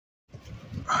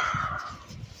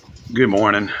Good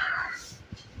morning.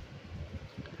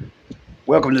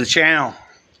 Welcome to the channel.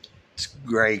 It's a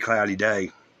gray, cloudy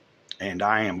day, and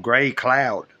I am Gray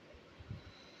Cloud,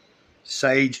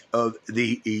 Sage of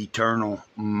the Eternal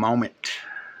Moment.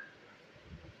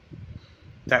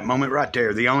 That moment right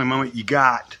there, the only moment you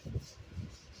got.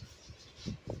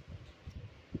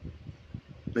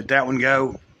 Let that one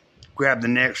go. Grab the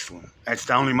next one. That's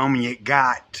the only moment you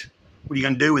got. What are you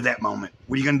going to do with that moment?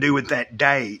 What are you going to do with that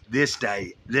day? This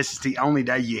is the only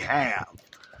day you have.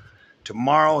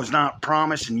 Tomorrow is not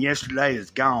promised, and yesterday is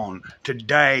gone.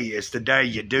 Today is the day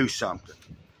you do something.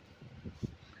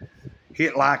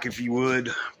 Hit like if you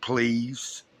would,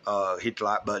 please. Hit the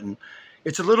like button.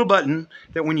 It's a little button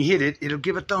that when you hit it, it'll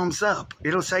give a thumbs up.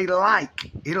 It'll say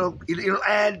like. It'll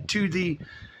add to the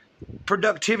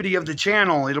productivity of the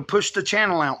channel. It'll push the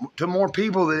channel out to more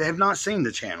people that have not seen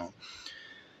the channel.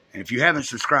 And if you haven't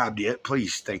subscribed yet,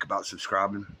 please think about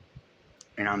subscribing.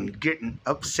 And I'm getting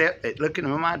upset at looking at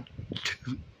my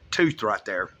tooth right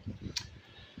there.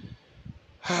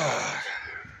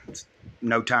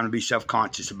 No time to be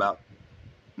self-conscious about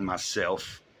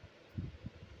myself.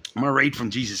 I'm going to read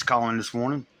from Jesus Calling this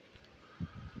morning.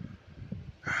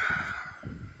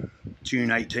 June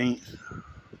 18th.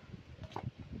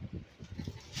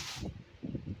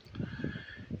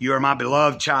 You are my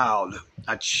beloved child.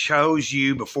 I chose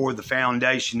you before the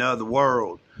foundation of the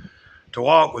world to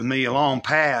walk with me along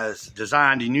paths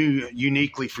designed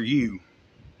uniquely for you.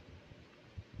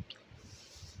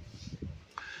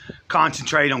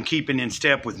 Concentrate on keeping in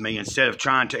step with me instead of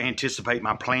trying to anticipate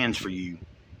my plans for you.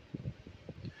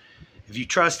 If you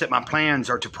trust that my plans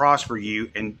are to prosper you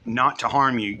and not to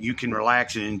harm you, you can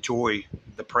relax and enjoy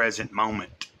the present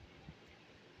moment.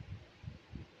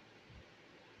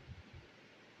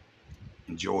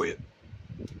 Enjoy it.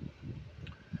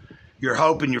 Your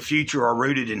hope and your future are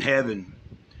rooted in heaven,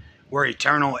 where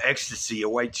eternal ecstasy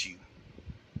awaits you.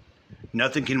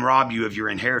 Nothing can rob you of your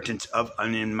inheritance of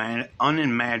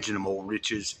unimaginable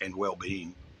riches and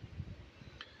well-being.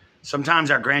 Sometimes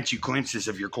I grant you glimpses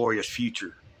of your glorious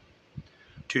future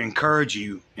to encourage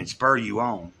you and spur you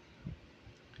on.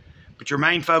 But your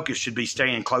main focus should be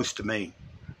staying close to me.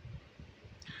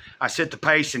 I set the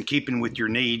pace in keeping with your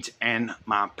needs and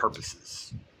my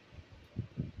purposes.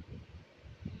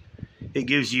 It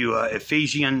gives you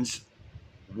Ephesians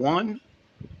 1,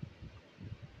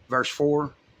 verse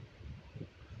 4,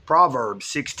 Proverbs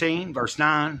 16, verse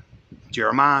 9,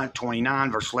 Jeremiah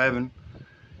 29, verse 11,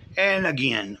 and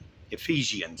again,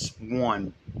 Ephesians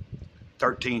 1,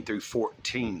 13 through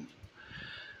 14.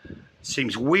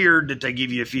 Seems weird that they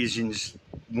give you Ephesians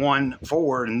 1,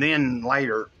 4, and then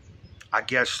later, I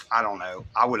guess, I don't know.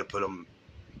 I would have put them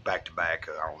back to back.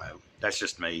 I don't know. That's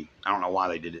just me. I don't know why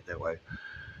they did it that way.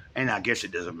 And I guess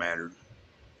it doesn't matter.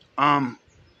 I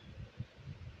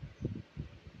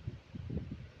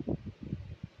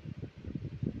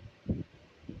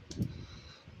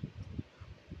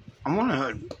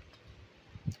want to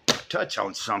touch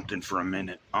on something for a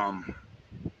minute.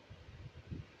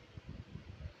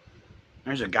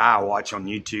 There's a guy I watch on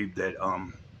YouTube that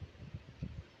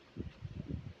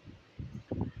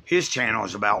his channel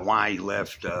is about why he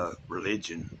left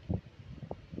religion.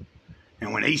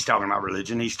 And when he's talking about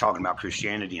religion, he's talking about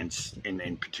Christianity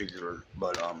in particular.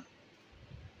 But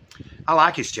I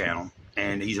like his channel,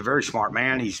 and he's a very smart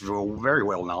man. He's very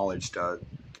well knowledged.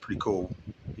 Pretty cool.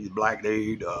 He's a black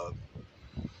dude. I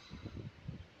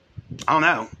don't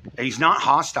know. He's not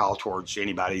hostile towards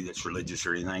anybody that's religious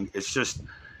or anything. It's just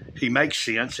he makes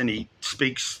sense, and he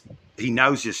speaks. He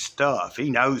knows his stuff.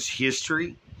 He knows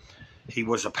history. He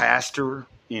was a pastor,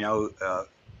 you know.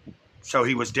 So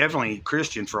he was definitely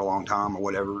Christian for a long time or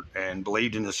whatever and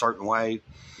believed in a certain way.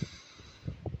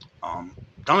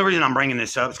 The only reason I'm bringing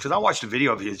this up is because I watched a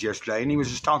video of his yesterday and he was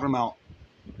just talking about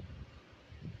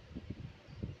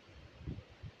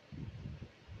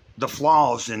the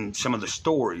flaws in some of the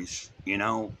stories, you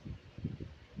know.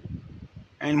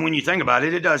 And when you think about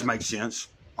it, it does make sense.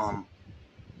 Like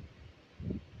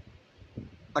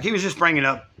he was just bringing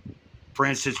up, for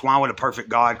instance, why would a perfect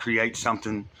God create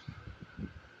something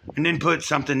and then put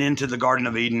something into the Garden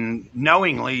of Eden,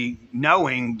 knowing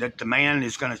that the man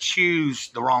is going to choose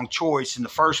the wrong choice in the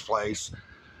first place?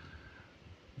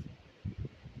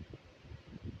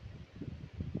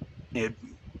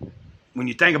 When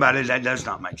you think about it, that does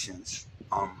not make sense.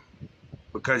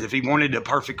 Because if he wanted a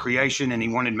perfect creation and he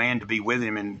wanted man to be with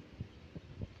him in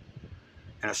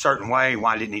a certain way,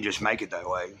 why didn't he just make it that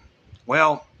way?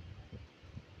 Well,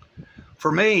 for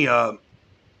me,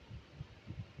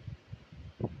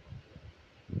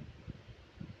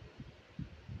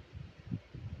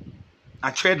 I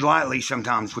tread lightly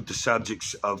sometimes with the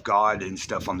subjects of God and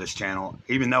stuff on this channel,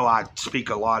 even though I speak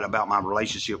a lot about my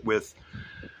relationship with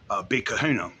Big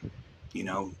Kahuna. You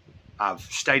know, I've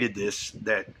stated this,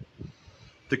 that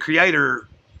the Creator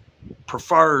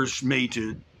prefers me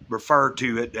to refer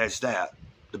to it as that,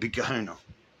 the Big Kahuna.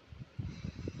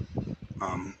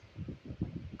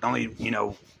 Only, you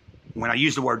know, when I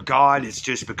use the word God, it's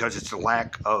just because it's a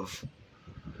lack of,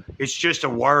 it's just a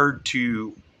word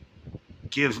to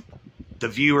give the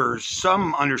viewers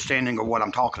some understanding of what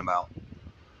I'm talking about.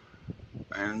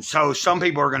 And so some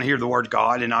people are going to hear the word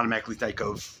God and automatically think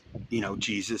of, you know,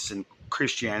 Jesus and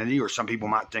Christianity, or some people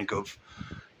might think of,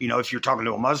 you know, if you're talking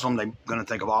to a Muslim, they're going to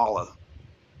think of Allah.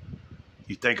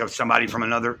 You think of somebody from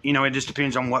another, you know, it just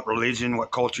depends on what religion,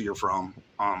 what culture you're from.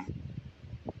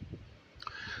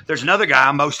 There's another guy,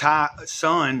 Most High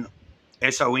Son,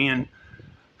 S-O-N,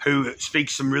 who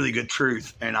speaks some really good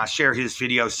truth, and I share his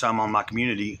videos some on my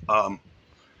community.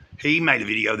 He made a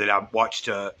video that I watched.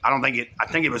 I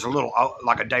think it was a little,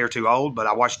 like a day or two old, but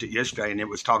I watched it yesterday, and it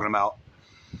was talking about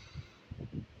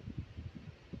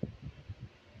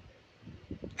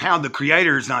how the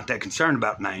Creator is not that concerned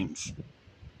about names.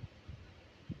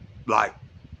 Like,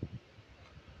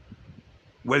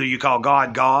 whether you call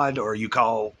God God, or you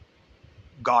call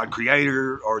God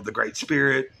Creator, or the Great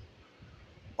Spirit,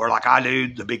 or like I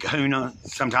do, the Big Kahuna.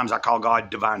 Sometimes I call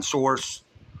God Divine Source.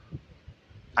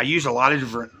 I use a lot of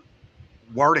different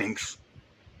wordings.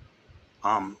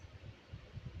 And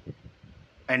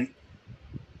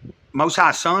Most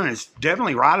High Son is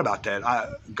definitely right about that.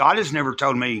 God has never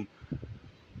told me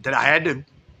that I had to,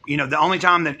 you know, the only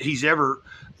time that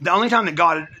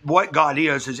God, what God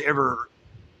is, has ever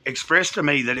expressed to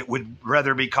me that it would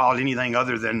rather be called anything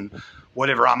other than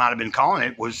whatever I might have been calling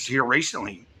it, was here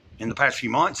recently in the past few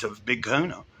months of Big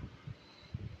Kahuna.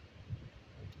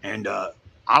 And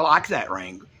I like that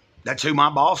ring. That's who my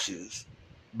boss is,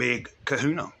 Big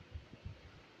Kahuna.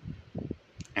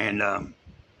 And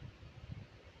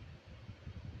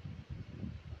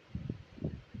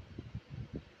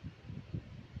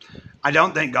I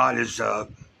don't think God is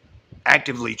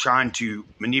actively trying to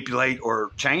manipulate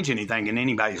or change anything in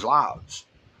anybody's lives.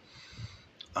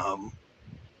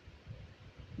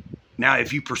 Now,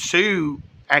 if you pursue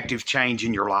active change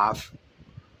in your life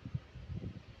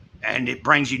and it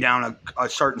brings you down a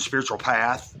certain spiritual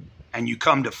path, and you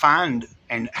come to find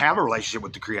and have a relationship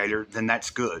with the Creator, then that's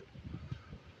good.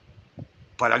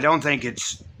 But I don't think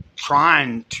it's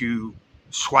trying to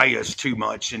sway us too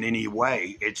much in any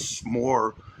way. It's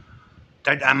more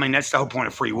that, I mean, that's the whole point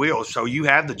of free will. So you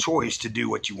have the choice to do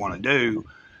what you want to do,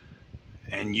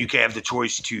 and you have the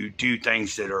choice to do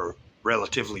things that are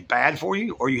relatively bad for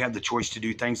you, or you have the choice to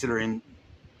do things that are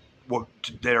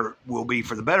will be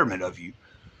for the betterment of you.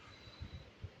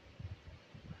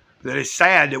 That it's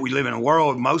sad that we live in a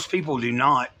world, most people do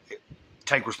not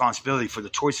take responsibility for the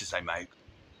choices they make.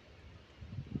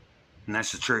 And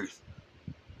that's the truth.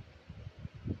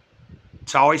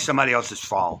 It's always somebody else's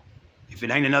fault. If it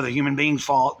ain't another human being's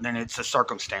fault, then it's a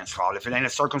circumstance fault. If it ain't a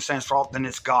circumstance fault, then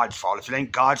it's God's fault. If it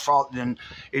ain't God's fault, then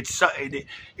it's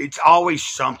always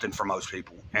something for most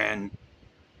people. And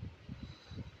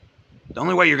the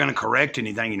only way you're going to correct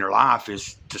anything in your life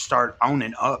is to start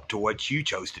owning up to what you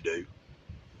chose to do.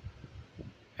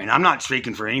 And I'm not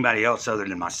speaking for anybody else other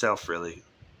than myself, really.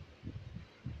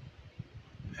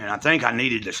 And I think I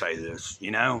needed to say this,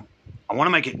 you know. I want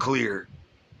to make it clear.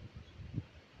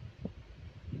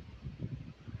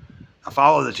 I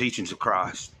follow the teachings of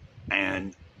Christ.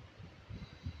 And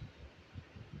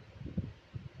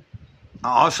I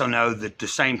also know that the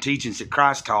same teachings that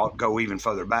Christ taught go even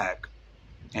further back.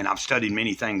 And I've studied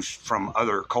many things from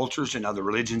other cultures and other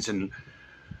religions and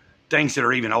things that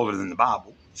are even older than the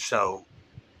Bible. So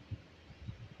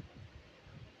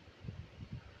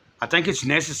I think it's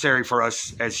necessary for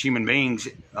us as human beings,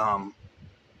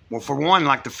 well, for one,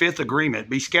 like the fifth agreement,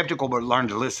 be skeptical but learn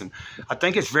to listen. I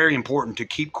think it's very important to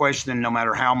keep questioning no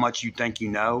matter how much you think you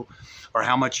know or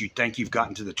how much you think you've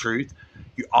gotten to the truth.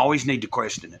 You always need to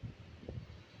question it.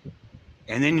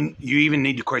 And then you even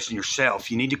need to question yourself.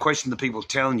 You need to question the people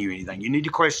telling you anything. You need to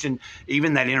question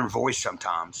even that inner voice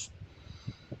sometimes.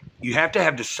 You have to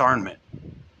have discernment.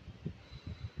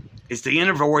 Is the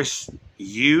inner voice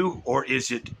you, or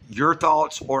is it your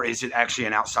thoughts, or is it actually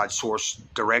an outside source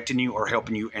directing you or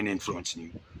helping you and influencing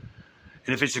you?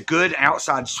 And if it's a good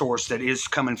outside source that is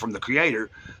coming from the Creator,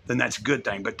 then that's a good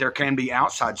thing. But there can be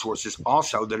outside sources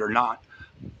also that are not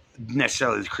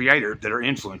necessarily the Creator that are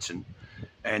influencing.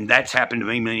 And that's happened to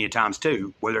me many times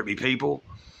too, whether it be people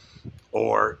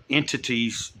or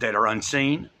entities that are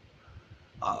unseen.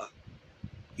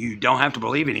 You don't have to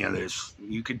believe any of this.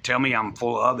 You could tell me I'm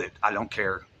full of it. I don't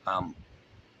care.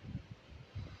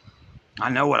 I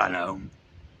know what I know.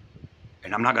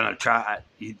 And I'm not going to try,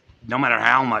 no matter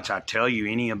how much I tell you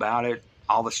any about it,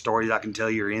 all the stories I can tell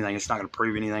you or anything, it's not going to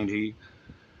prove anything to you.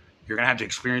 You're going to have to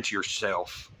experience it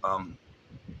yourself.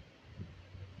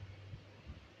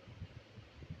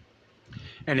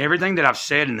 And everything that I've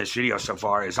said in this video so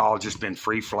far has all just been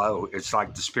free flow. It's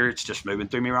like the Spirit's just moving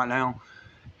through me right now.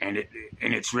 And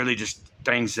it's really just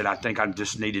things that I think I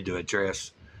just needed to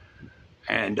address.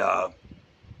 And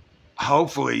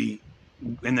hopefully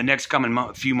in the next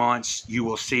coming few months, you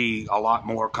will see a lot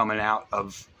more coming out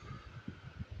of.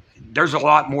 There's a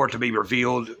lot more to be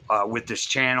revealed with this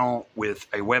channel, with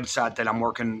a website that I'm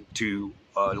working to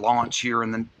launch here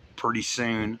in pretty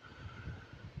soon.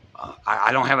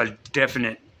 I don't have a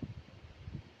definite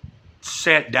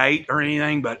set date or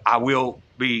anything, but I will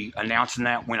be announcing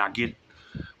that when I get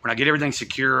everything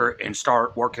secure and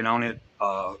start working on it.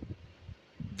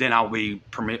 Then I'll be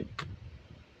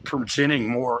presenting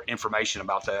more information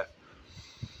about that.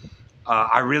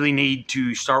 I really need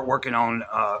to start working on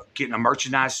getting a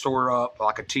merchandise store up,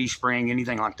 like a Teespring,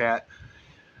 anything like that.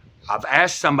 I've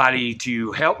asked somebody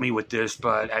to help me with this,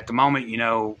 but at the moment, you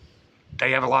know,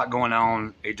 they have a lot going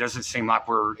on. It doesn't seem like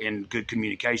we're in good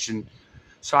communication.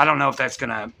 So I don't know if that's going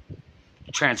to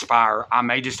transpire. I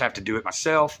may just have to do it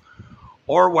myself.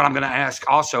 Or what I'm going to ask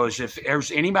also is if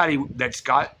there's anybody that's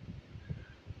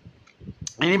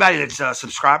a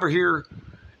subscriber here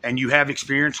and you have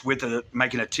experience with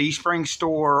making a Teespring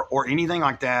store or anything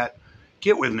like that,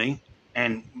 get with me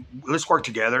and let's work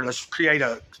together. Let's create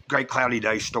a Great Cloudy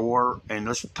Day store, and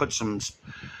let's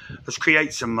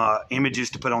create some images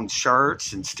to put on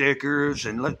shirts and stickers.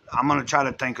 And I'm going to try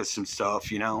to think of some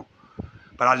stuff, you know.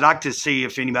 But I'd like to see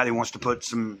if anybody wants to put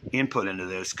some input into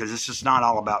this, because this is not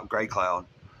all about Gray Cloud.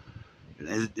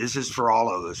 This is for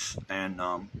all of us. And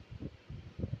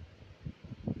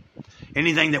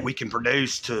anything that we can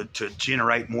produce to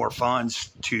generate more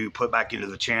funds to put back into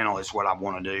the channel is what I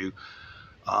want to do.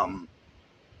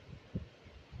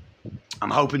 I'm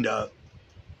hoping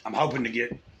to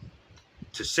get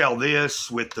to sell this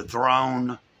with the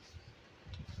throne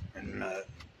and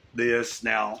this.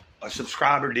 Now, a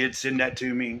subscriber did send that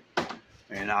to me,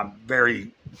 and I'm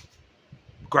very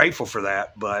grateful for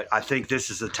that. But I think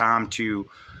this is the time to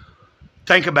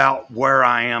think about where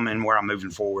I am and where I'm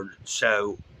moving forward.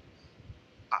 So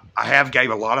I have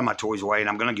gave a lot of my toys away, and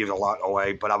I'm going to give a lot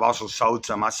away, but I've also sold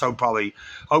some. I sold probably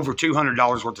over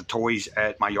 $200 worth of toys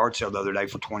at my yard sale the other day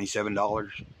for $27.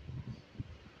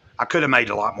 I could have made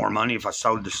a lot more money if I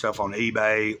sold the stuff on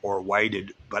eBay or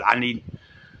waited, but I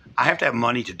have to have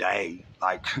money today.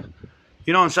 Like,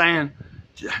 you know what I'm saying?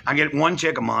 I get one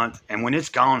check a month, and when it's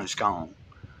gone, it's gone.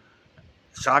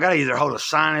 So I got to either hold a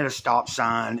sign at a stop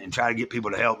sign and try to get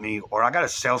people to help me, or I got to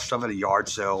sell stuff at a yard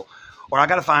sale, or I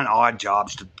got to find odd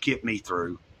jobs to get me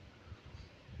through.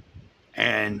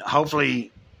 And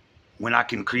hopefully when I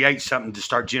can create something to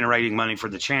start generating money for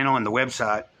the channel and the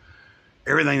website,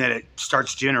 everything that it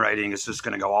starts generating is just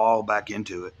going to go all back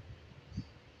into it.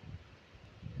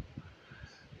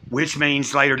 Which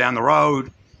means later down the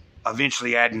road,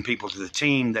 eventually adding people to the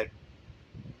team that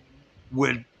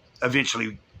would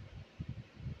eventually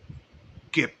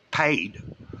get paid.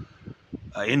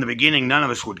 In the beginning, none of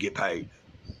us would get paid.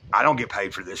 I don't get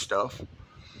paid for this stuff.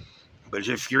 But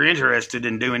if you're interested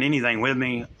in doing anything with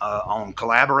me on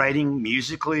collaborating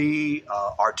musically,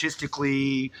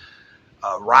 artistically,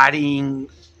 writing,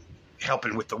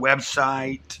 helping with the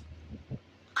website,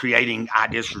 creating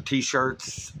ideas for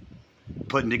T-shirts,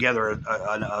 putting together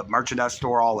a merchandise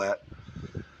store, all that.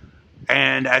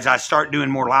 And as I start doing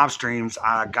more live streams,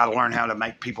 I got to learn how to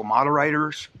make people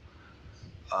moderators.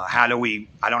 I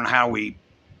don't know how we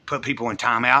put people in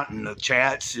timeout in the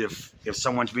chats if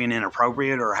someone's being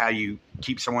inappropriate, or how you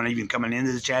keep someone even coming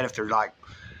into the chat if they're like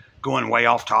going way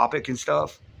off topic and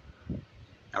stuff.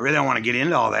 I really don't want to get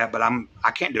into all that, but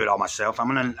I can't do it all myself. I'm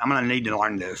gonna need to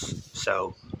learn this.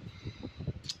 So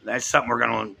that's something we're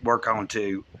gonna work on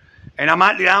too. And I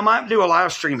might do a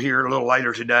live stream here a little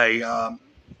later today.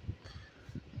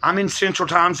 I'm in Central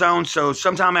Time Zone, so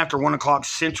sometime after 1 o'clock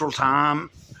Central Time,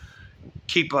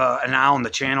 keep an eye on the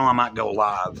channel. I might go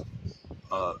live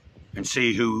and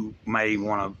see who may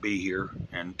want to be here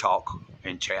and talk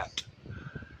and chat.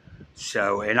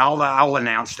 So, and I'll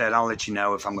announce that. I'll let you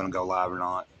know if I'm going to go live or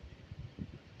not.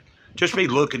 Just be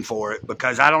looking for it,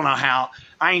 because I don't know how.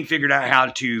 I ain't figured out how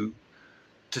to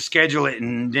schedule it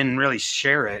and then really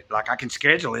share it. Like, I can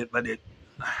schedule it, but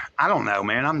I don't know,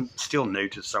 man. I'm still new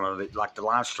to some of it, like the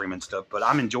live stream and stuff, but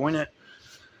I'm enjoying it.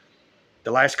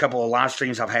 The last couple of live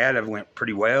streams I've had have went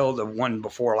pretty well. The one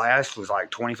before last was like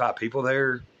 25 people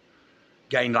there.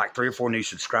 Gained like 3 or 4 new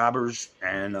subscribers.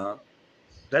 And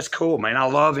that's cool, man. I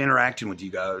love interacting with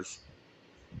you guys.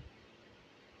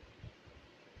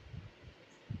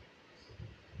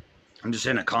 I'm just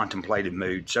in a contemplative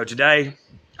mood. So today,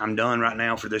 I'm done right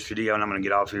now for this video, and I'm going to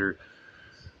get off here.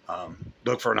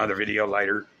 Look for another video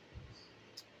later.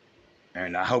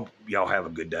 And I hope y'all have a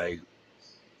good day.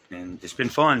 And it's been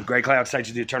fun. Gray Cloud Stage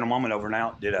of the Eternal Moment over and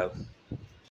out. Ditto.